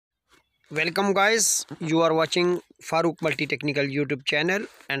Welcome guys, you are watching Farooq Multi Technical YouTube channel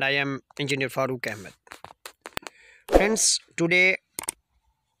and I am Engineer Farooq Ahmed. Friends, today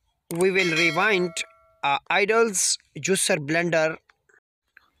we will rewind Idol's juicer blender.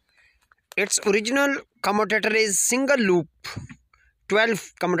 Its original commutator is single loop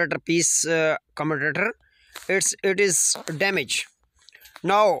 12 commutator piece commutator. It is damaged.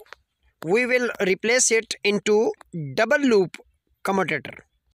 Now we will replace it into double loop commutator.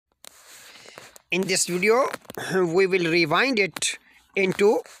 In this video, we will rewind it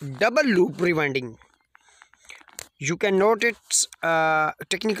into double loop rewinding. You can note its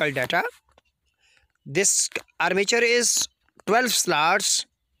technical data. This armature is 12 slats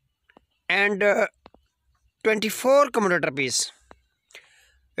and 24 commutator piece.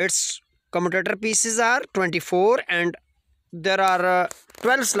 Its commutator pieces are 24 and there are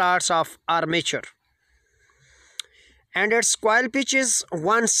 12 slats of armature. And its coil pitch is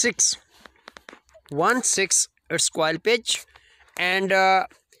 1/6 its coil pitch, and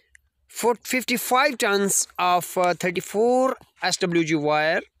 55 tons of 34 SWG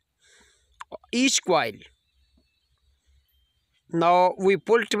wire each coil. Now we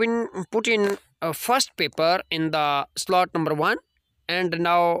put in first paper in the slot number 1, and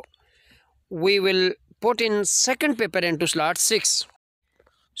now we will put in second paper into slot 6.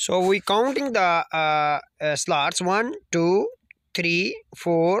 So we counting the slots 1, 2, 3,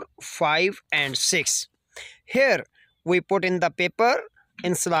 4, 5 and 6. Here we put in the paper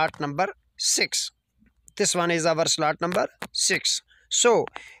in slot number 6. This one is our slot number 6. So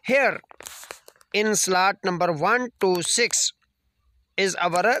here in slot number 1 to 6 is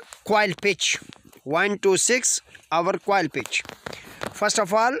our coil pitch. 1 to 6 our coil pitch. First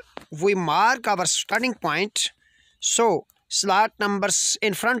of all, we mark our starting point. So slot numbers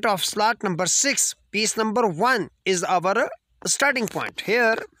in front of slot number 6, piece number 1 is our starting point.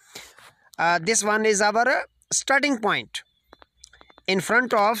 Here this one is our starting point. In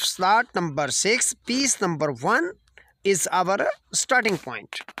front of slot number 6, piece number 1 is our starting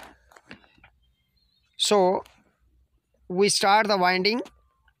point. So we start the winding.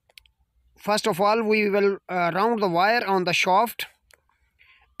 First of all, we will round the wire on the shaft,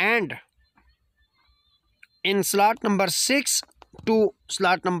 and in slot number 6 to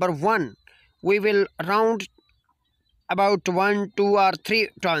slot number 1 we will round about 1, 2 or 3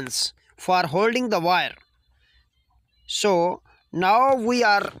 turns for holding the wire. So now we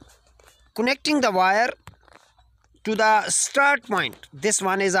are connecting the wire to the start point. This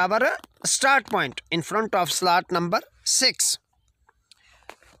one is our start point in front of slot number 6.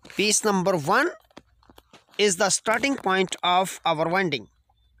 Piece number 1 is the starting point of our winding.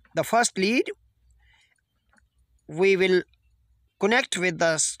 The first lead we will connect with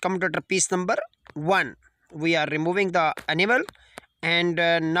the commutator piece number 1. We are removing the enamel, and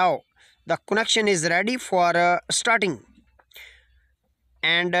now the connection is ready for starting,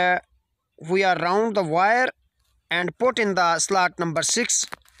 and we are round the wire and put in the slot number 6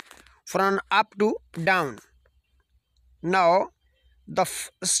 from up to down. Now the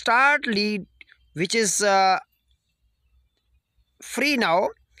start lead, which is free now,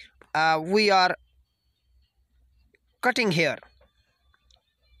 we are cutting here.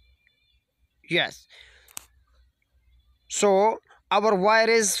 Yes, so our wire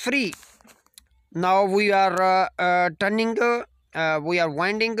is free. Now we are turning we are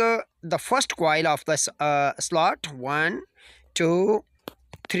winding the first coil of this slot. 1, 2,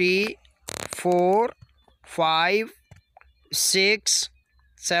 3, 4, 5, 6,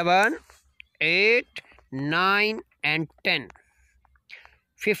 7, 8, 9 and 10.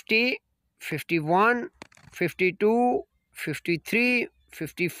 50, 51, 52, 53,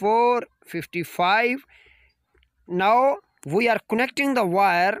 54, 55. Now we are connecting the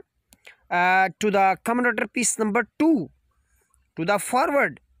wire to the commutator piece number 2, to the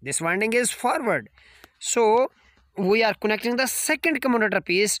forward. This winding is forward. So we are connecting the second commutator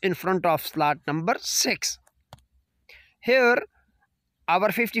piece in front of slot number 6. Here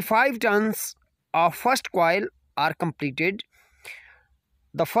our 55 turns of first coil are completed.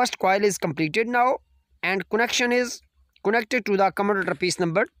 The first coil is completed now, and connection is connected to the commutator piece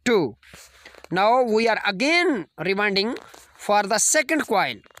number 2. Now we are again rewinding for the second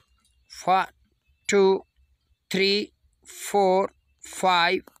coil. 1, 2, 3, 4,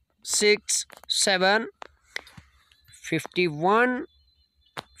 5, 6, 7, 51,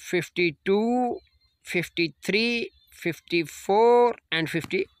 52, 53, 54 and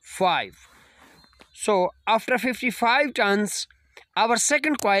 55. So after 55 turns our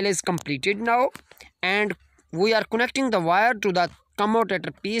second coil is completed now, and we are connecting the wire to the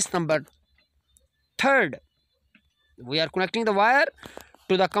commutator piece number 3. We are connecting the wire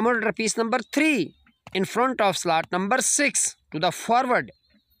to the commutator piece number 3 in front of slot number 6 to the forward.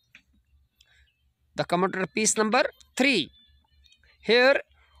 The commutator piece number 3. Here,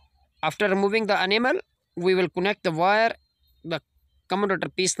 after removing the enamel, we will connect the wire, the commutator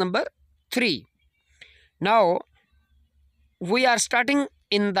piece number 3. Now we are starting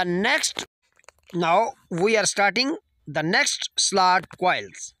in the next. Now we are starting the next slot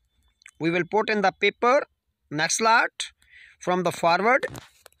coils. We will put in the paper next slot from the forward,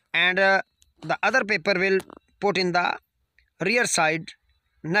 and the other paper will put in the rear side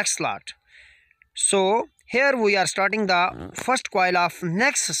next slot. So here we are starting the first coil of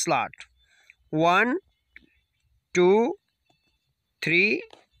next slot. 1, 2, 3,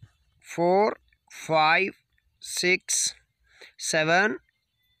 4, 5, 6, 7,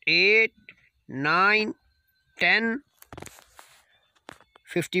 8, 9, 10,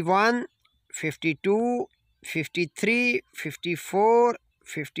 51, 52, 53, 54,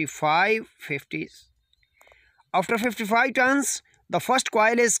 55, 50. After 55 turns, the first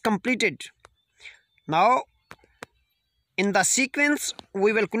coil is completed. Now, in the sequence,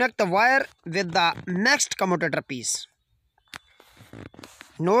 we will connect the wire with the next commutator piece.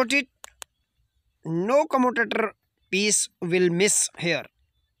 Note it, no commutator piece will miss here.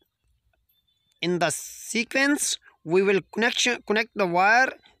 In the sequence, we will connect the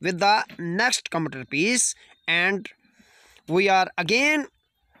wire with the next commutator piece, and we are again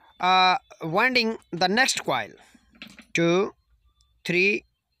winding the next coil. 2, 3,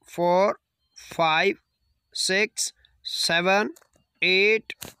 4, 5, 6, 7,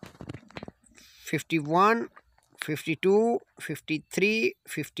 8, 51, 52, 53,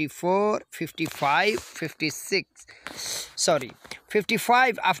 54, 55, 56. Sorry,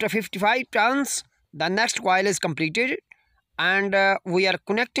 55. After 55 turns, the next coil is completed, and we are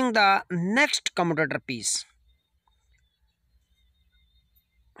connecting the next commutator piece.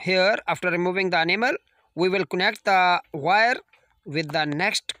 Here, after removing the enamel, we will connect the wire with the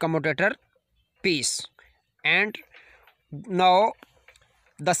next commutator piece, and now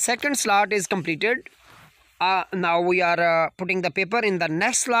the second slot is completed. Now we are putting the paper in the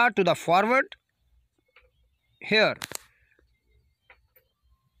next slot to the forward here,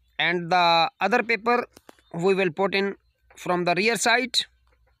 and the other paper we will put in from the rear side.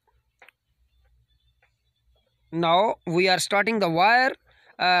 Now we are starting the wire,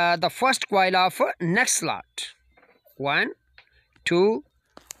 the first coil of next slot. 1, 2,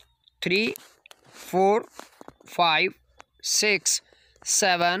 3, 4, 5, 6,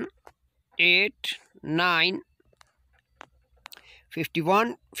 7, 8, 9,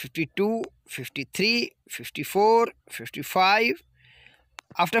 51, 52, 53, 54, 55.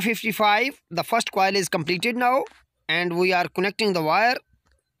 After 55, the first coil is completed now, and we are connecting the wire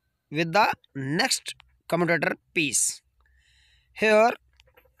with the next commutator piece. Here,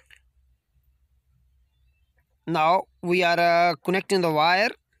 now we are connecting the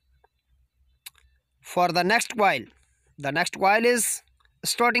wire for the next coil. The next coil is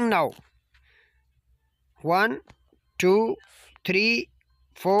starting now. 1, 2, 3,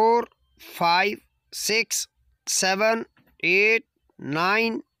 4, 5, 6, 7, 8,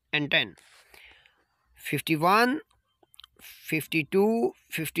 9, and 10. 51, 52,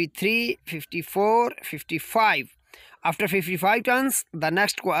 53, 54, 55. After 55 turns,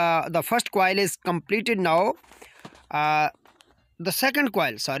 the first coil is completed now. The second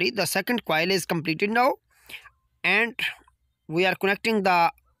coil is completed now, and we are connecting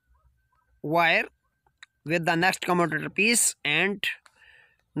the wire with the next commutator piece, and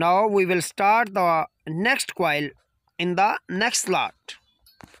now we will start the next coil in the next slot.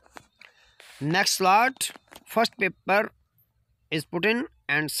 Next slot, first paper is put in,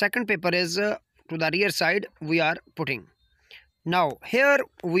 and second paper is to the rear side we are putting. Now here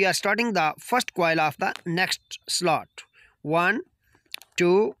we are starting the first coil of the next slot. 1,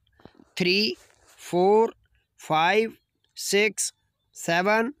 2, 3, 4, 5, 6,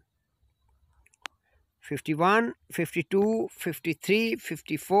 7, 51, 52, 53,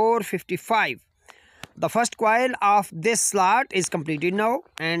 54, 55. The first coil of this slot is completed now,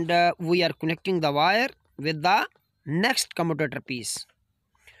 and we are connecting the wire with the next commutator piece.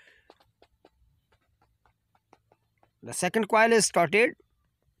 The second coil is started.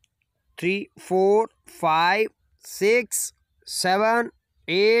 3, 4, 5, 6, 7,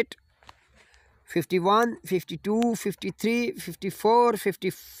 8, 51, 52, 53, 54,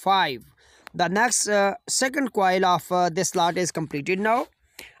 55. The next second coil of this slot is completed now,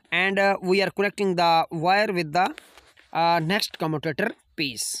 and we are connecting the wire with the next commutator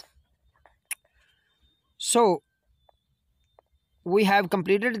piece. So we have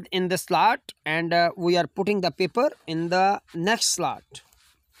completed in the slot, and we are putting the paper in the next slot.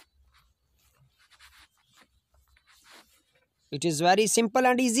 It is very simple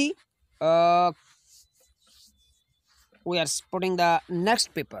and easy. uh, we are putting the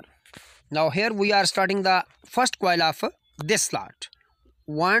next paper. Now here we are starting the first coil of this slot.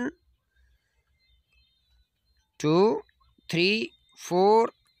 1 2 3 4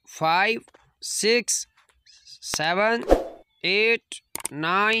 5 6 7 8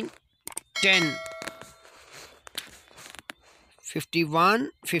 9 10 51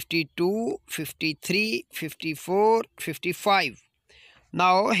 52 53 54 55.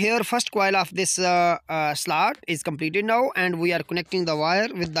 Now here first coil of this slot is completed now, and we are connecting the wire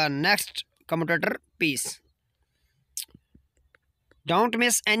with the next commutator piece. Don't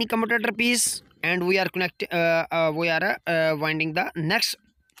miss any commutator piece, and we are winding the next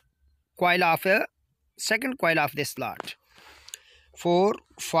coil of second coil of this slot. 4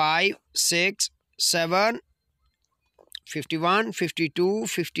 5 6 7 51 52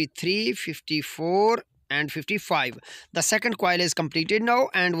 53 54 and 55. The second coil is completed now,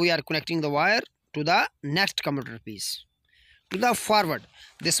 and we are connecting the wire to the next commutator piece, to the forward.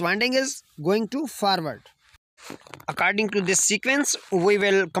 This winding is going to forward. According to this sequence, we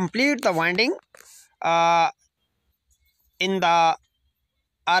will complete the winding in the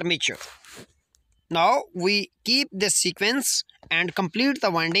armature. Now we keep this sequence and complete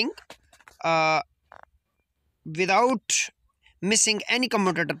the winding without missing any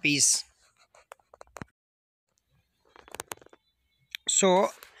commutator piece. So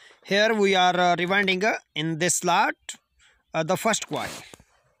here we are rewinding in this slot the first coil.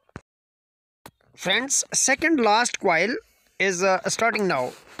 Friends, second last coil is starting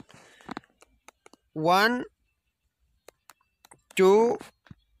now. 1 2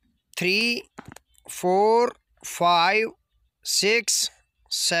 3 4 5 6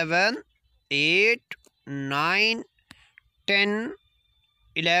 7 8 9 10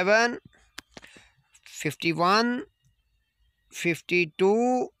 11 51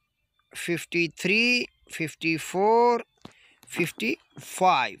 52 53 54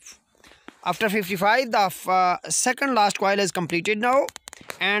 55. After 55, the second last coil is completed now,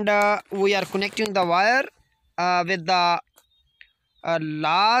 and we are connecting the wire with the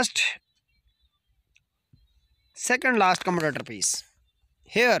second last commutator piece.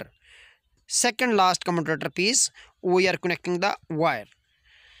 Here, second last commutator piece, we are connecting the wire.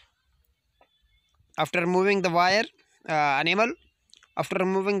 After removing the wire enamel,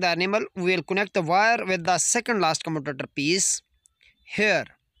 we will connect the wire with the second last commutator piece here.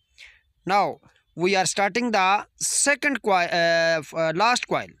 Now we are starting the second coil, last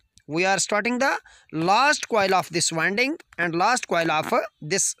coil. We are starting the last coil of this winding and last coil of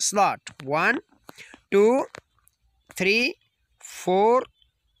this slot. 1 2 3 4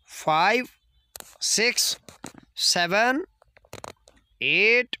 5 6 7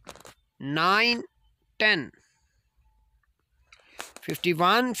 8 9 10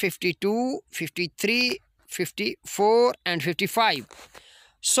 51 52 53 54 and 55.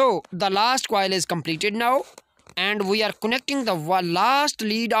 So the last coil is completed now, and we are connecting the last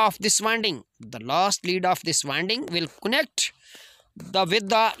lead of this winding. The last lead of this winding will connect with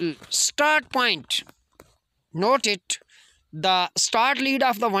the start point. Note it, the start lead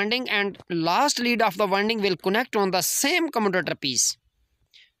of the winding and last lead of the winding will connect on the same commutator piece.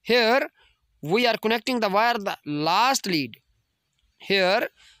 Here we are connecting the wire, the last lead. Here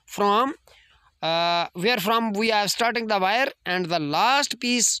from where from we are starting the wire, and the last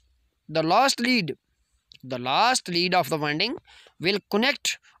piece, the last lead of the winding will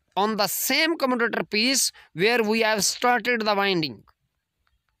connect on the same commutator piece where we have started the winding.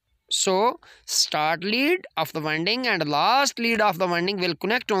 So start lead of the winding and last lead of the winding will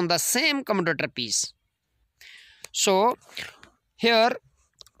connect on the same commutator piece. So here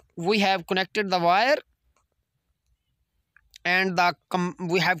we have connected the wire, and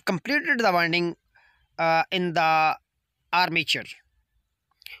we have completed the winding in the armature.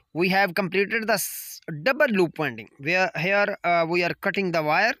 We have completed the double loop winding, where here we are cutting the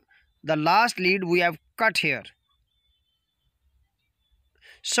wire. The last lead we have cut here.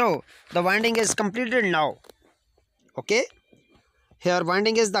 So the winding is completed now. Okay, here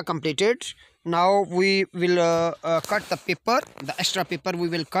winding is the completed. Now we will cut the paper, the extra paper we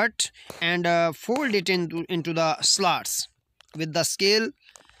will cut and fold it into the slots with the scale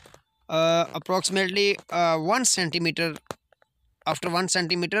approximately 1 centimeter. After 1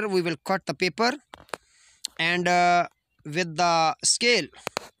 centimeter we will cut the paper, and with the scale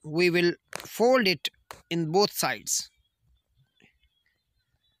we will fold it in both sides.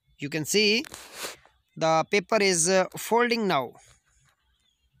 You can see the paper is folding now.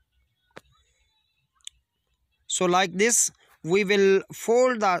 So like this we will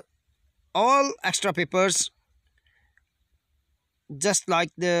fold the all extra papers just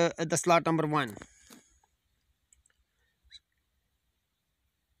like the slot number 1.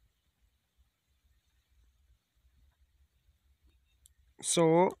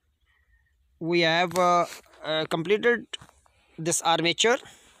 So we have completed this armature.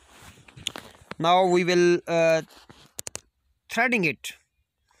 Now we will threading it.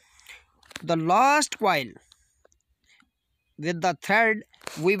 The last coil with the thread,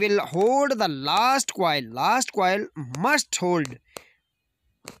 we will hold the last coil. Last coil must hold.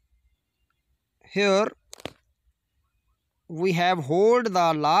 Here we have hold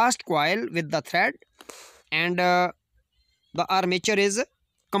the last coil with the thread, and the armature is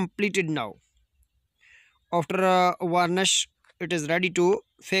completed now. After varnish, it is ready to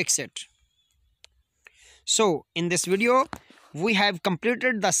fix it. So in this video we have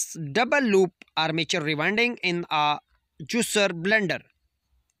completed the double loop armature rewinding in a juicer blender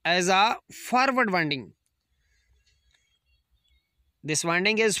as a forward winding. This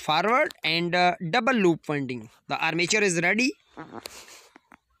winding is forward and double loop winding. The armature is ready.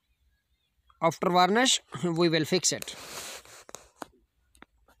 After varnish, we will fix it.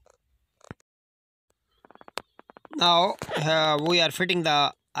 Now we are fitting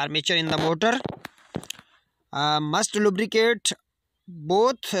the armature in the motor. Must lubricate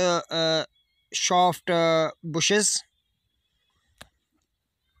both shaft bushes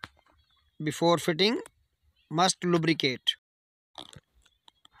before fitting. Must lubricate.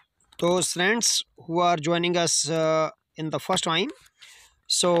 Those friends who are joining us in the first time,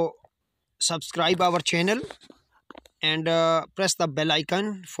 so subscribe our channel and press the bell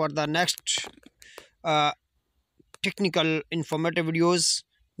icon for the next technical informative videos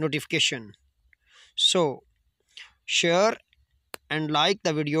notification. So share and like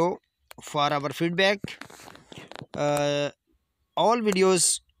the video for our feedback. All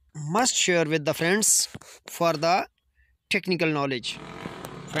videos must share with the friends for the technical knowledge.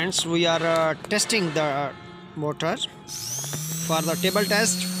 Friends, we are testing the motor for the table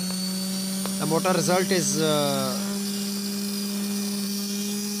test. The motor result is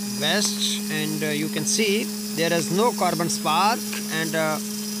best, and you can see there is no carbon spark, and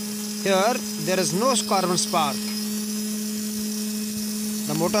here there is no carbon spark.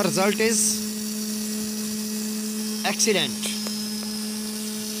 The motor result is excellent.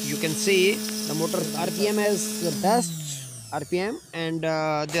 You can see the motor RPM is the best RPM, and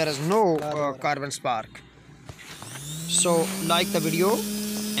there is no carbon spark. So like the video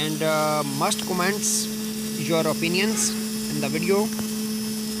and must comments your opinions in the video.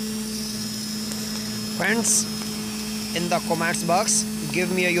 Friends, in the comments box,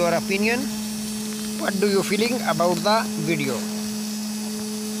 give me your opinion. What do you feeling about the video?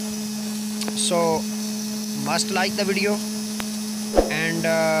 So must like the video and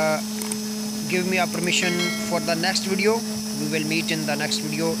give me a permission for the next video. We will meet in the next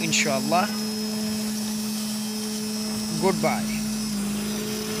video, inshallah. Goodbye.